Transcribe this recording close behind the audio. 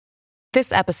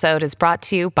This episode is brought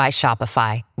to you by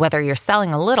Shopify. Whether you're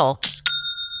selling a little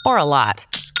or a lot,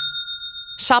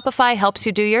 Shopify helps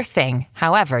you do your thing,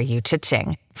 however you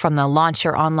cha-ching. From the launch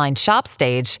your online shop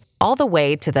stage, all the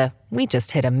way to the we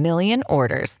just hit 1 million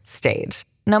orders stage.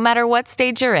 No matter what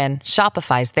stage you're in,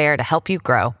 Shopify's there to help you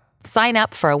grow. Sign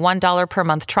up for a $1 per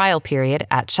month trial period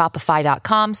at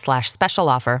shopify.com/special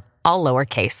offer, all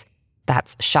lowercase.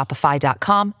 That's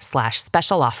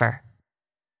shopify.com/special offer.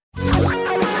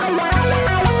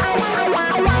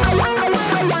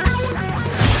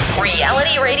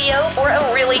 Reality radio for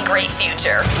a really great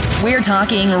future. We're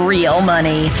talking real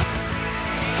money.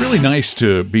 Really nice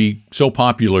to be so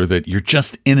popular that you're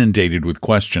just inundated with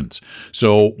questions.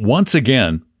 So once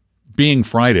again, being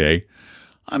Friday,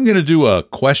 I'm going to do a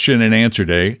question and answer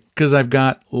day because I've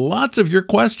got lots of your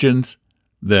questions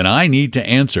that I need to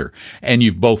answer. And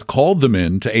you've both called them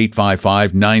in to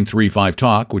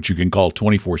 855-935-TALK, which you can call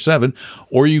 24/7,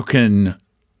 or you can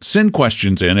send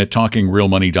questions in at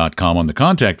talkingrealmoney.com on the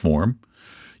contact form.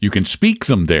 You can speak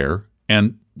them there,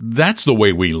 and that's the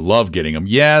way we love getting them.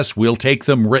 Yes, we'll take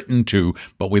them written too,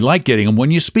 but we like getting them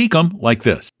when you speak them like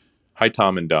this. Hi,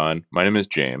 Tom and Don. My name is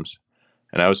James,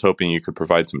 and I was hoping you could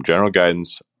provide some general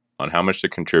guidance on how much to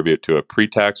contribute to a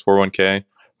pre-tax 401k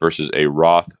versus a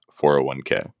Roth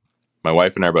 401k. My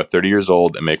wife and I are about 30 years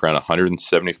old and make around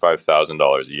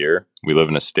 $175,000 a year. We live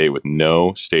in a state with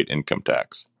no state income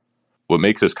tax. What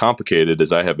makes this complicated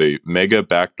is I have a mega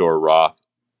backdoor Roth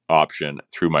option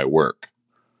through my work.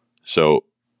 So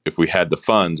if we had the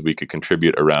funds, we could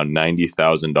contribute around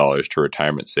 $90,000 to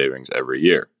retirement savings every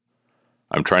year.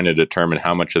 I'm trying to determine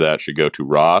how much of that should go to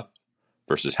Roth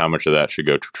versus how much of that should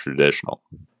go to traditional.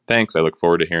 Thanks. I look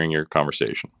forward to hearing your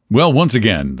conversation. Well, once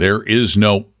again, there is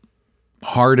no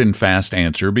hard and fast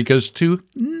answer because to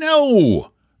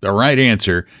know the right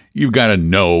answer, you've got to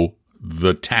know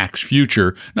the tax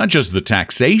future, not just the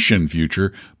taxation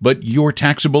future, but your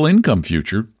taxable income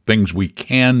future, things we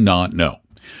cannot know.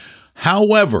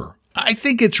 However, I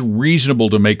think it's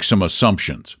reasonable to make some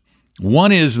assumptions.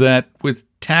 One is that with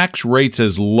tax rates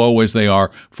as low as they are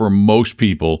for most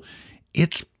people,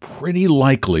 it's pretty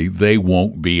likely they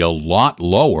won't be a lot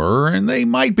lower and they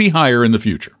might be higher in the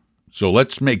future. So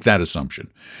let's make that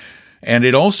assumption. And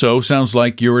it also sounds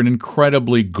like you're an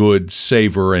incredibly good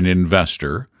saver and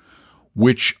investor,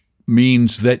 which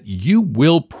means that you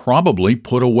will probably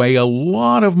put away a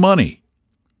lot of money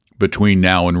between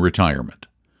now and retirement.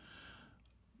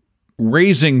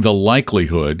 Raising the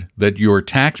likelihood that your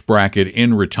tax bracket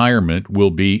in retirement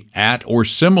will be at or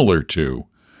similar to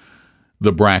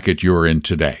the bracket you're in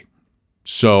today.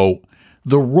 So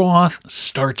the Roth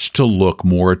starts to look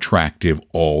more attractive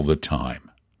all the time.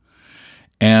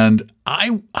 And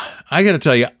I got to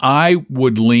tell you, I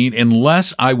would lean,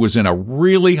 unless I was in a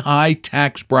really high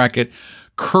tax bracket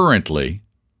currently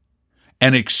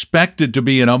and expected to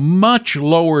be in a much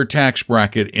lower tax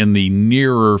bracket in the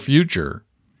nearer future,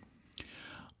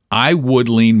 I would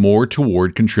lean more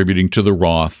toward contributing to the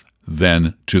Roth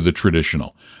than to the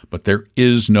traditional. But there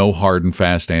is no hard and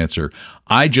fast answer.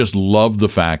 I just love the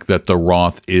fact that the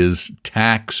Roth is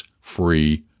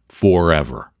tax-free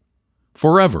forever.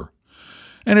 Forever.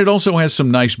 And it also has some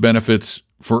nice benefits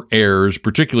for heirs,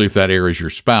 particularly if that heir is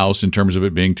your spouse, in terms of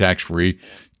it being tax-free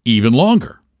even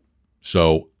longer.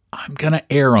 So I'm going to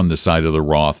err on the side of the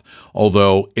Roth,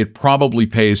 although it probably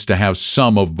pays to have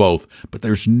some of both. But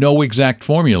there's no exact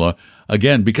formula,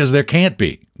 again, because there can't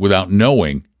be without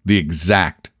knowing the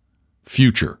exact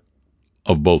future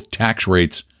of both tax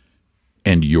rates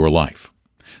and your life.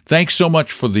 Thanks so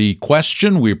much for the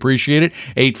question. We appreciate it.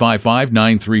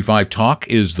 855-935-TALK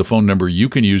is the phone number you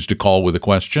can use to call with a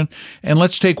question. And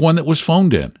let's take one that was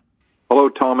phoned in. Hello,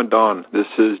 Tom and Don. This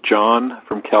is John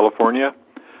from California.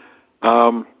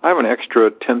 I have an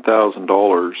extra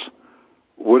 $10,000.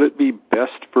 Would it be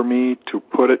best for me to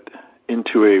put it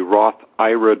into a Roth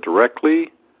IRA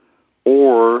directly,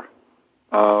 or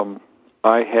I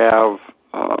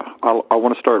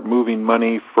want to start moving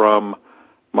money from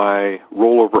my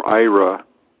rollover IRA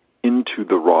into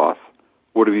the Roth?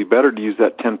 Would it be better to use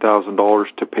that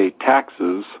 $10,000 to pay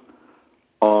taxes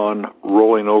on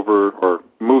rolling over or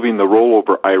moving the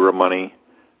rollover IRA money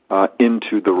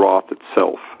into the Roth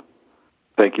itself?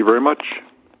 Thank you very much.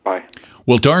 Bye.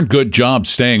 Well, darn good job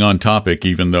staying on topic,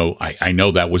 even though I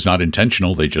know that was not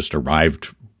intentional. They just arrived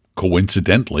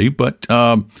coincidentally, but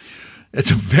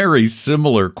it's a very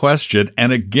similar question.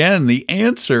 And again, the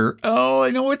answer, I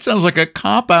know it sounds like a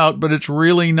cop-out, but it's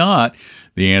really not.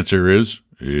 The answer is,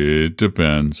 it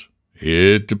depends.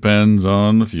 It depends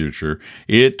on the future.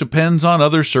 It depends on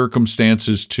other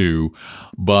circumstances too,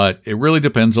 but it really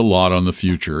depends a lot on the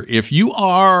future. If you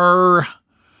are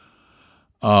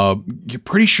you're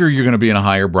pretty sure you're going to be in a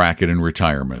higher bracket in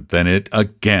retirement, then it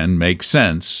again makes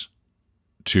sense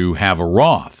to have a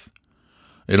Roth.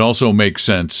 It also makes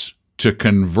sense to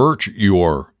convert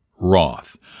your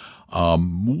Roth.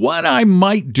 What I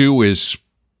might do is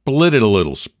split it a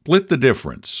little, split the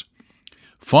difference,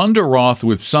 fund a Roth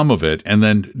with some of it, and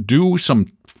then do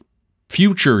some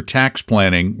future tax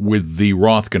planning with the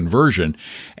Roth conversion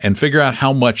and figure out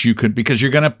how much you could, because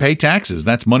you're going to pay taxes.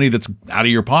 That's money that's out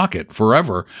of your pocket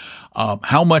forever.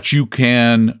 How much you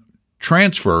can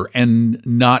transfer and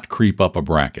not creep up a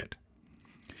bracket.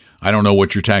 I don't know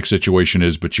what your tax situation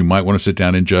is, but you might want to sit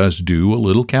down and just do a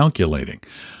little calculating.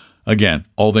 Again,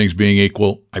 all things being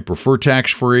equal, I prefer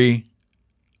tax-free.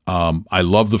 I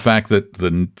love the fact that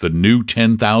the new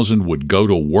 $10,000 would go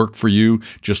to work for you,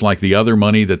 just like the other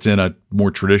money that's in a more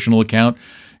traditional account.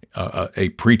 A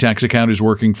pre-tax account is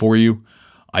working for you.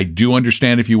 I do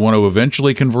understand if you want to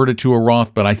eventually convert it to a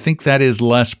Roth, but I think that is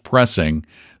less pressing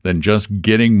than just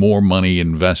getting more money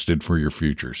invested for your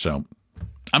future. So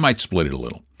I might split it a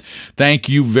little. Thank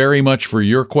you very much for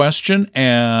your question,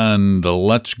 and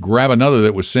let's grab another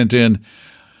that was sent in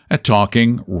at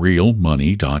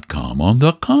talkingrealmoney.com on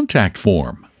the contact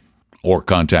form or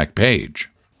contact page.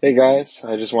 Hey guys,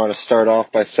 I just want to start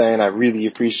off by saying I really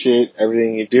appreciate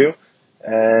everything you do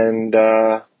and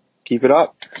keep it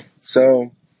up.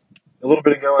 So a little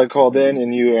bit ago I called in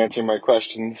and you answered my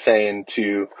question saying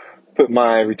to put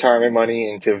my retirement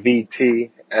money into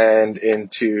VT and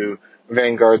into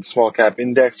Vanguard Small Cap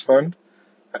Index Fund.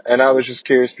 And I was just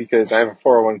curious because I have a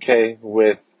 401k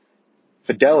with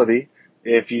Fidelity.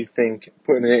 If you think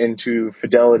putting it into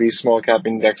Fidelity Small Cap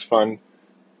Index Fund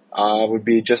would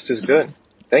be just as good.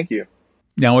 Thank you.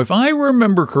 Now, if I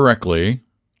remember correctly,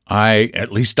 I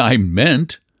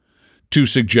meant to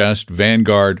suggest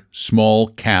Vanguard Small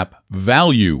Cap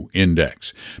Value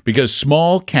Index, because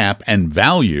small cap and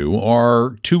value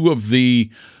are two of the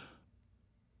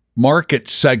market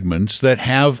segments that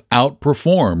have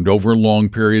outperformed over long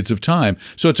periods of time.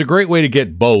 So it's a great way to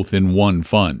get both in one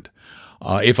fund.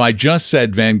 If I just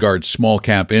said Vanguard Small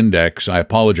Cap Index, I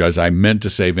apologize. I meant to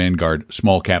say Vanguard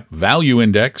Small Cap Value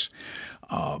Index.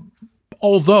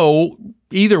 Although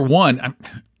either one,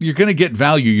 you're going to get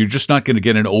value. You're just not going to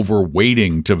get an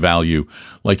overweighting to value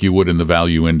like you would in the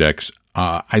value index.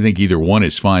 I think either one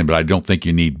is fine, but I don't think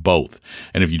you need both.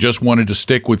 And if you just wanted to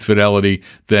stick with Fidelity,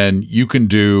 then you can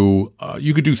do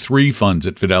 3 funds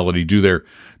at Fidelity. Do their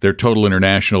total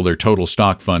international, their total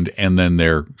stock fund, and then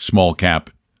their small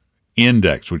cap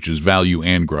index, which is value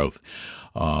and growth.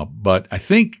 But I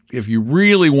think if you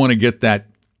really want to get that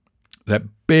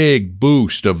big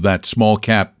boost of that small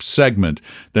cap segment,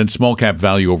 then small cap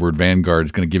value over at Vanguard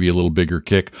is going to give you a little bigger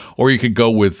kick. Or you could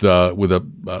go with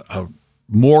a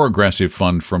more aggressive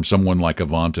fund from someone like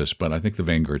Avantis, but I think the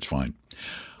Vanguard's fine.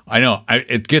 I know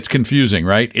it gets confusing,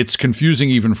 right? It's confusing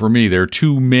even for me. There are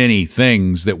too many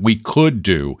things that we could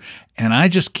do, and I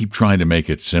just keep trying to make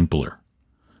it simpler.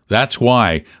 That's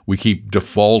why we keep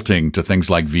defaulting to things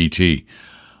like VT,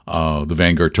 the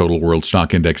Vanguard Total World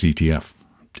Stock Index ETF.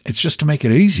 It's just to make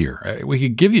it easier. We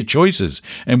could give you choices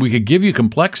and we could give you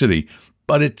complexity,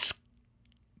 but it's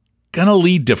going to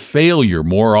lead to failure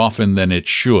more often than it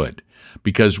should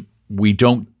because we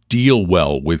don't deal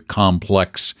well with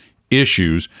complex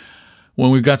issues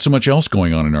when we've got so much else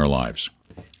going on in our lives.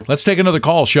 Let's take another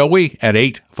call, shall we? At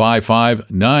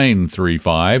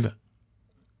 855-935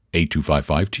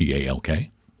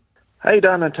 8255-TALK. Hi,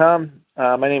 Don and Tom.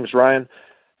 My name is Ryan.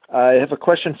 I have a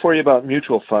question for you about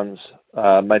mutual funds.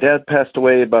 My dad passed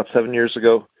away about 7 years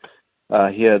ago.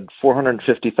 He had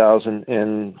 $450,000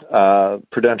 in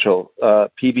Prudential,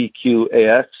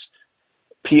 PBQAX,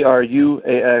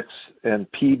 PRUAX, and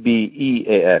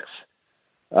PBEAX.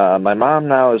 My mom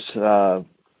now is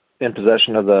in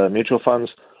possession of the mutual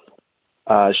funds.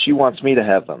 She wants me to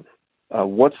have them.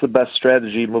 What's the best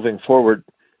strategy moving forward?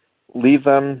 Leave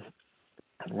them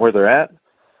where they're at,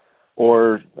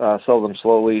 or sell them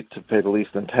slowly to pay the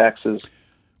least in taxes?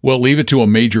 Well, leave it to a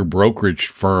major brokerage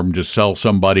firm to sell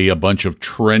somebody a bunch of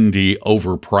trendy,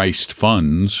 overpriced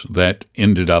funds that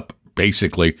ended up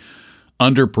basically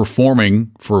underperforming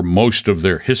for most of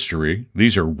their history.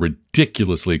 These are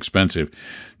ridiculously expensive.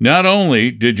 Not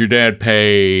only did your dad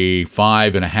pay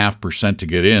 5.5% to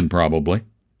get in, probably,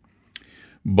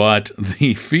 but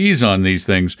the fees on these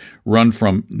things run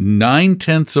from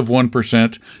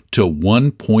 0.9% to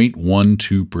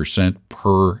 1.12%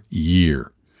 per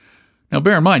year. Now,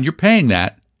 bear in mind, you're paying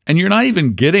that, and you're not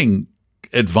even getting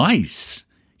advice.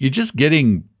 You're just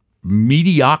getting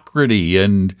mediocrity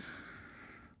and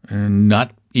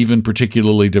not even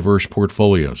particularly diverse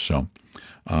portfolios. So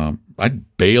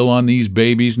I'd bail on these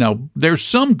babies. Now, there's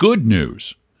some good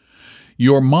news.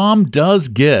 Your mom does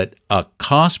get a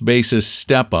cost basis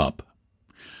step up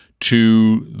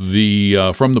to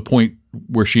the from the point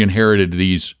where she inherited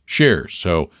these shares,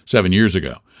 so 7 years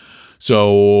ago.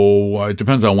 So it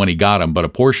depends on when he got them, but a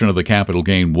portion of the capital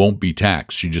gain won't be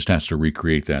taxed. She just has to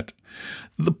recreate that.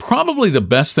 Probably the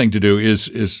best thing to do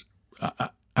is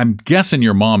I'm guessing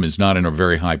your mom is not in a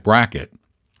very high bracket,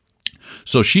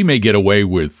 so she may get away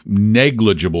with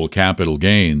negligible capital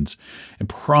gains. And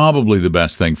probably the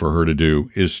best thing for her to do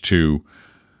is to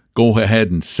go ahead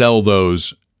and sell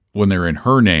those when they're in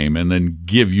her name and then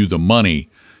give you the money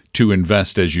to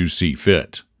invest as you see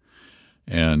fit.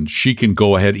 And she can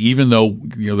go ahead, even though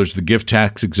there's the gift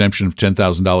tax exemption of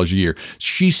 $10,000 a year,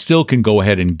 she still can go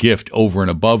ahead and gift over and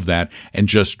above that and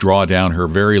just draw down her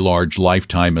very large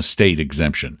lifetime estate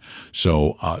exemption.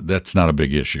 So that's not a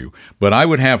big issue. But I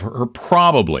would have her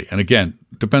probably, and again,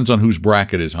 depends on whose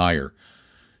bracket is higher.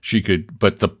 She could,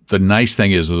 but the nice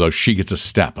thing is, though, she gets a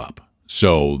step up.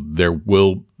 So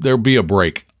there'll be a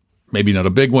break. Maybe not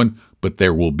a big one, but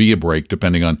there will be a break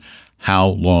depending on how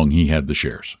long he had the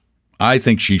shares. I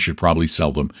think she should probably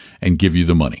sell them and give you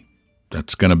the money.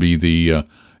 That's going to be the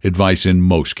advice in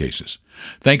most cases.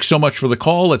 Thanks so much for the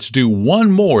call. Let's do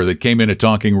one more that came in at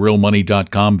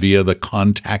talkingrealmoney.com via the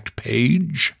contact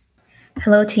page.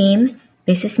 Hello, team.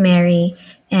 This is Mary,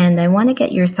 and I want to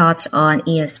get your thoughts on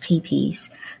ESPPs.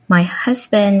 My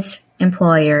husband's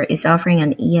employer is offering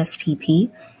an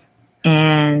ESPP,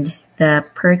 and the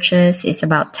purchase is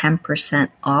about 10%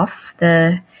 off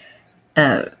the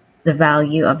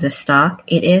value of the stock.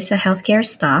 It is a healthcare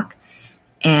stock,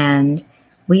 and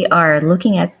we are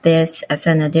looking at this as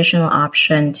an additional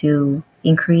option to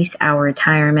increase our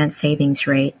retirement savings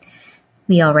rate.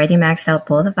 We already maxed out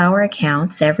both of our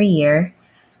accounts every year,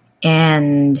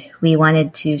 and we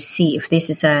wanted to see if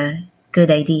this is a good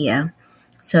idea.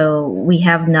 So we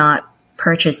have not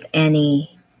purchased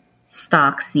any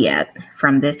stocks yet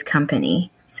from this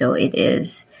company. So it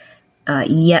is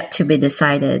yet to be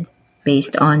decided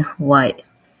based on what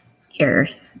your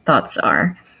thoughts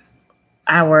are.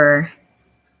 Our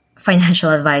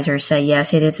financial advisor said,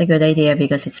 yes, it is a good idea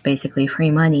because it's basically free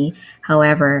money.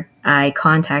 However, I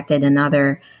contacted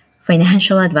another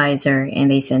financial advisor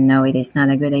and they said, no, it is not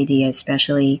a good idea,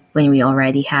 especially when we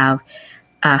already have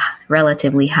a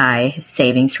relatively high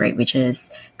savings rate, which is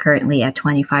currently at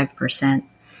 25%.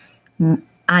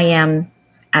 I am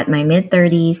at my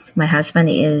mid-30s. My husband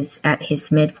is at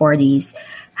his mid-40s.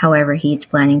 However, he's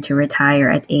planning to retire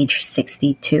at age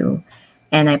 62.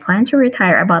 And I plan to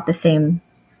retire about the same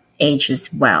age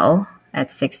as well,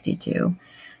 at 62.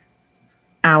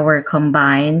 Our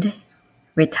combined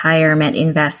retirement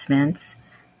investments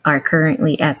are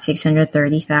currently at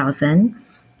 $630,000,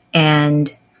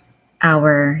 and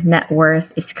our net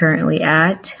worth is currently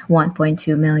at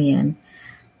 $1.2 million.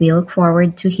 We look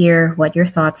forward to hear what your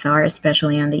thoughts are,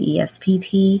 especially on the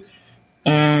ESPP,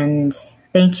 and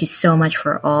thank you so much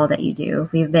for all that you do.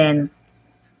 We've been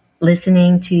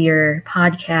listening to your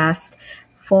podcast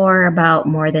for about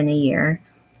more than a year.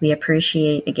 We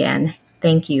appreciate again.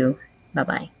 Thank you.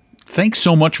 Bye-bye. Thanks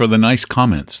so much for the nice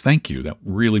comments. Thank you. That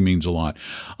really means a lot.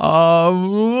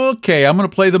 Okay, I'm going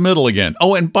to play the middle again.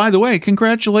 Oh, and by the way,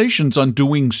 congratulations on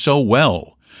doing so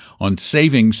well, on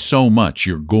saving so much.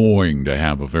 You're going to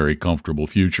have a very comfortable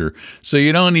future, so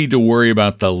you don't need to worry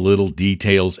about the little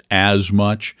details as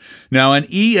much. Now, an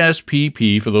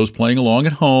ESPP, for those playing along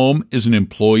at home, is an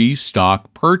employee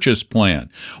stock purchase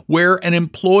plan, where an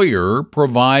employer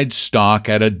provides stock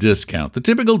at a discount. The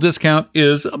typical discount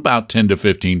is about 10 to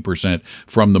 15%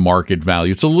 from the market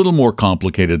value. It's a little more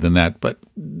complicated than that, but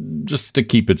just to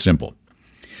keep it simple.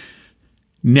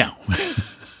 Now,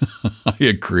 I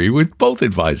agree with both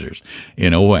advisors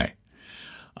in a way.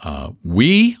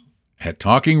 We at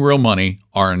Talking Real Money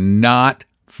are not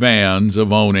fans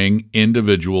of owning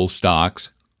individual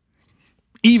stocks,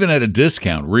 even at a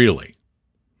discount, really.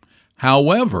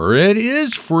 However, it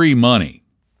is free money.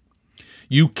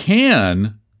 You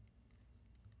can,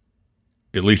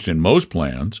 at least in most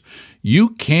plans, you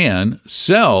can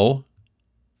sell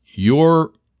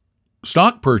your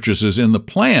stock purchases in the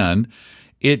plan.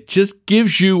 It just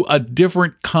gives you a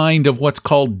different kind of what's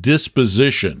called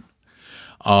disposition.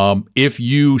 If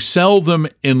you sell them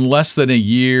in less than a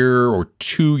year or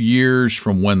 2 years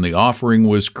from when the offering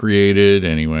was created,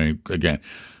 anyway, again,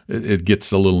 it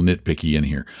gets a little nitpicky in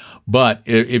here. But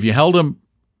if you held them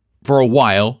for a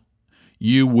while,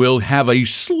 you will have a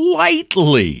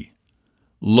slightly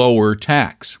lower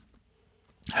tax.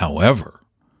 However,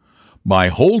 by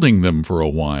holding them for a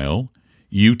while,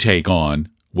 you take on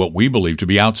what we believe to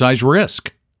be outsized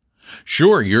risk.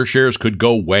 Sure, your shares could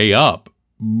go way up,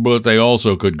 but they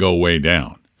also could go way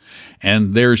down.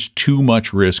 And there's too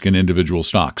much risk in individual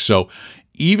stocks. So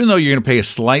even though you're going to pay a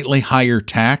slightly higher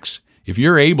tax, if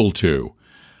you're able to,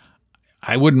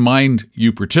 I wouldn't mind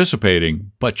you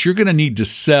participating, but you're going to need to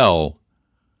sell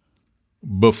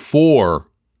before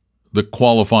the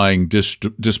qualifying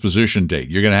disposition date.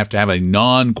 You're going to have a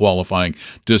non-qualifying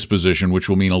disposition, which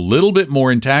will mean a little bit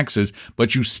more in taxes,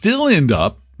 but you still end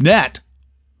up net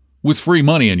with free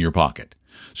money in your pocket.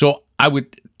 So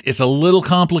it's a little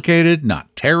complicated,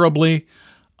 not terribly.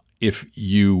 If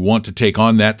you want to take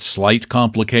on that slight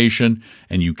complication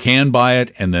and you can buy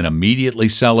it and then immediately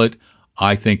sell it,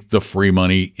 I think the free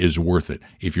money is worth it.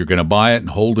 If you're going to buy it and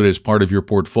hold it as part of your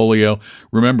portfolio,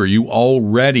 remember, you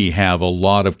already have a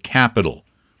lot of capital,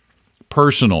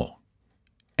 personal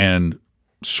and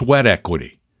sweat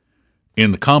equity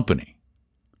in the company.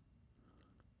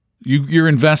 You're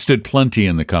invested plenty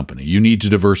in the company. You need to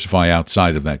diversify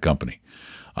outside of that company.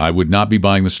 I would not be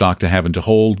buying the stock to have and to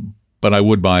hold, but I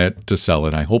would buy it to sell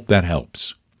it. I hope that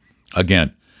helps.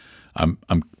 Again, I'm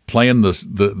playing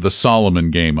the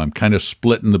Solomon game. I'm kind of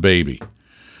splitting the baby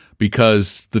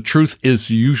because the truth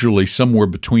is usually somewhere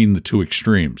between the two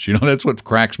extremes. You know, that's what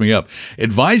cracks me up.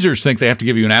 Advisors think they have to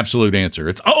give you an absolute answer.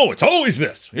 It's always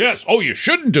this. Yes. Oh, you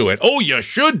shouldn't do it. Oh, you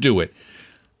should do it.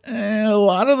 A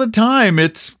lot of the time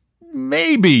it's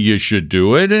maybe you should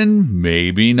do it and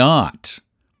maybe not.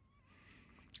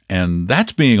 And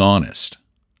that's being honest.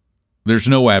 There's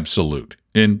no absolute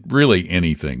in really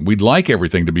anything. We'd like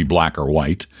everything to be black or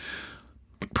white,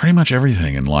 but pretty much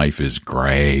everything in life is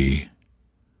gray.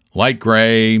 Light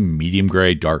gray, medium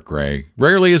gray, dark gray.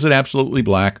 Rarely is it absolutely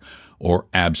black or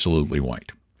absolutely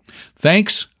white.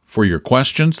 Thanks for your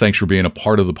questions. Thanks for being a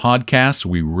part of the podcast.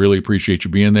 We really appreciate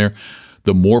you being there.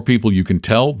 The more people you can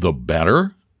tell, the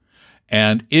better.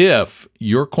 And if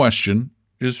your question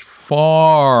is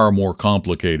far more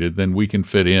complicated than we can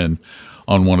fit in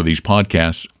on one of these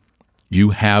podcasts,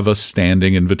 you have a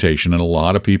standing invitation, and a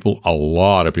lot of people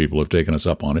have taken us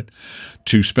up on it,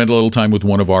 to spend a little time with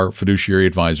one of our fiduciary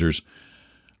advisors,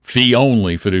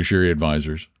 fee-only fiduciary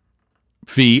advisors,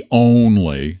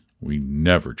 fee-only. We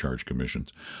never charge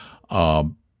commissions.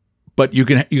 But you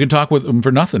can talk with them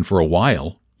for nothing for a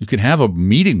while. You can have a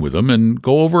meeting with them and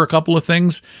go over a couple of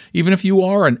things, even if you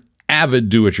are an avid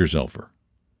do-it-yourselfer.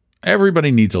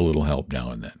 Everybody needs a little help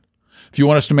now and then. If you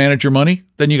want us to manage your money,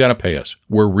 then you got to pay us.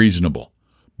 We're reasonable.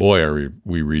 Boy, are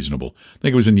we reasonable. I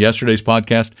think it was in yesterday's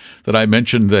podcast that I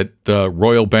mentioned that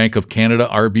Royal Bank of Canada,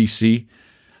 RBC,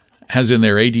 has in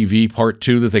their ADV Part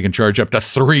 2 that they can charge up to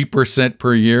 3%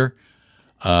 per year.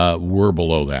 We're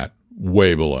below that,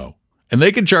 way below. And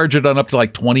they can charge it on up to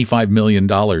like $25 million.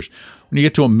 When you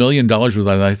get to $1 million with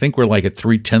that, I think we're like at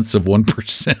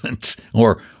 0.3%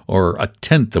 or a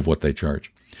tenth of what they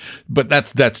charge. But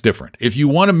that's different. If you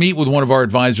want to meet with one of our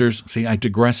advisors, see, I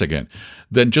digress again,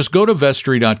 then just go to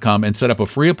Vestry.com and set up a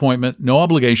free appointment, no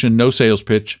obligation, no sales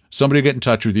pitch. Somebody will get in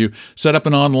touch with you. Set up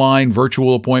an online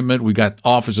virtual appointment. We've got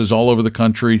offices all over the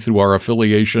country through our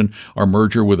affiliation, our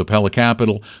merger with Apella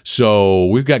Capital. So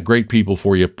we've got great people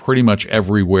for you pretty much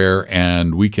everywhere,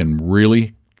 and we can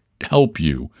really help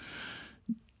you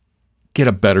get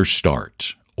a better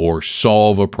start, or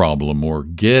solve a problem, or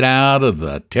get out of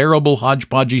the terrible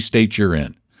hodgepodgey state you're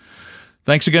in.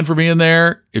 Thanks again for being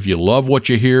there. If you love what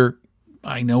you hear,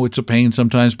 I know it's a pain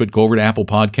sometimes, but go over to Apple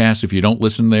Podcasts. If you don't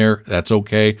listen there, that's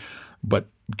okay. But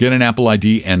get an Apple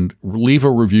ID and leave a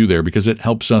review there, because it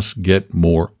helps us get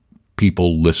more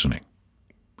people listening.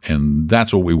 And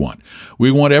that's what we want. We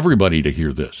want everybody to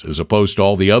hear this, as opposed to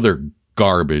all the other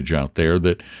garbage out there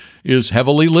that is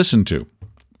heavily listened to.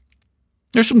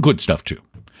 There's some good stuff too.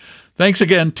 Thanks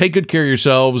again. Take good care of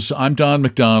yourselves. I'm Don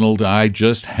McDonald. I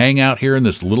just hang out here in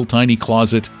this little tiny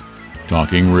closet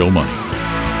talking real money.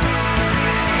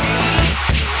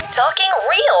 Talking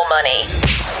Real Money.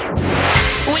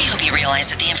 We hope you realize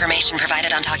that the information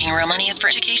provided on Talking Real Money is for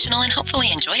educational and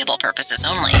hopefully enjoyable purposes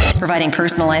only. Providing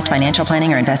personalized financial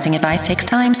planning or investing advice takes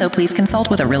time, so please consult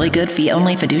with a really good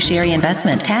fee-only fiduciary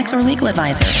investment, tax, or legal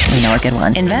advisor. We know a good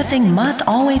one. Investing must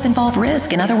always involve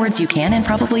risk. In other words, you can and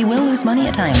probably will lose money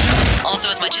at times. Also,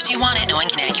 as much as you want it, no one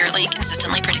can accurately,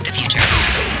 consistently predict the future.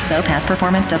 So past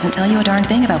performance doesn't tell you a darn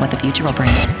thing about what the future will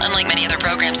bring. Unlike many other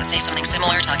programs that say something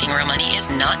similar, Talking Real Money is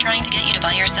not trying to get you to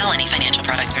buy or sell any financial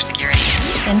products or securities.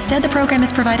 Instead, the program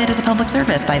is provided as a public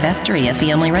service by Vestry, a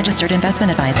fee-only registered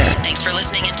investment advisor. Thanks for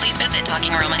listening, and please visit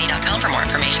TalkingRealMoney.com for more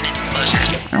information and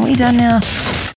disclosures. Are we done now?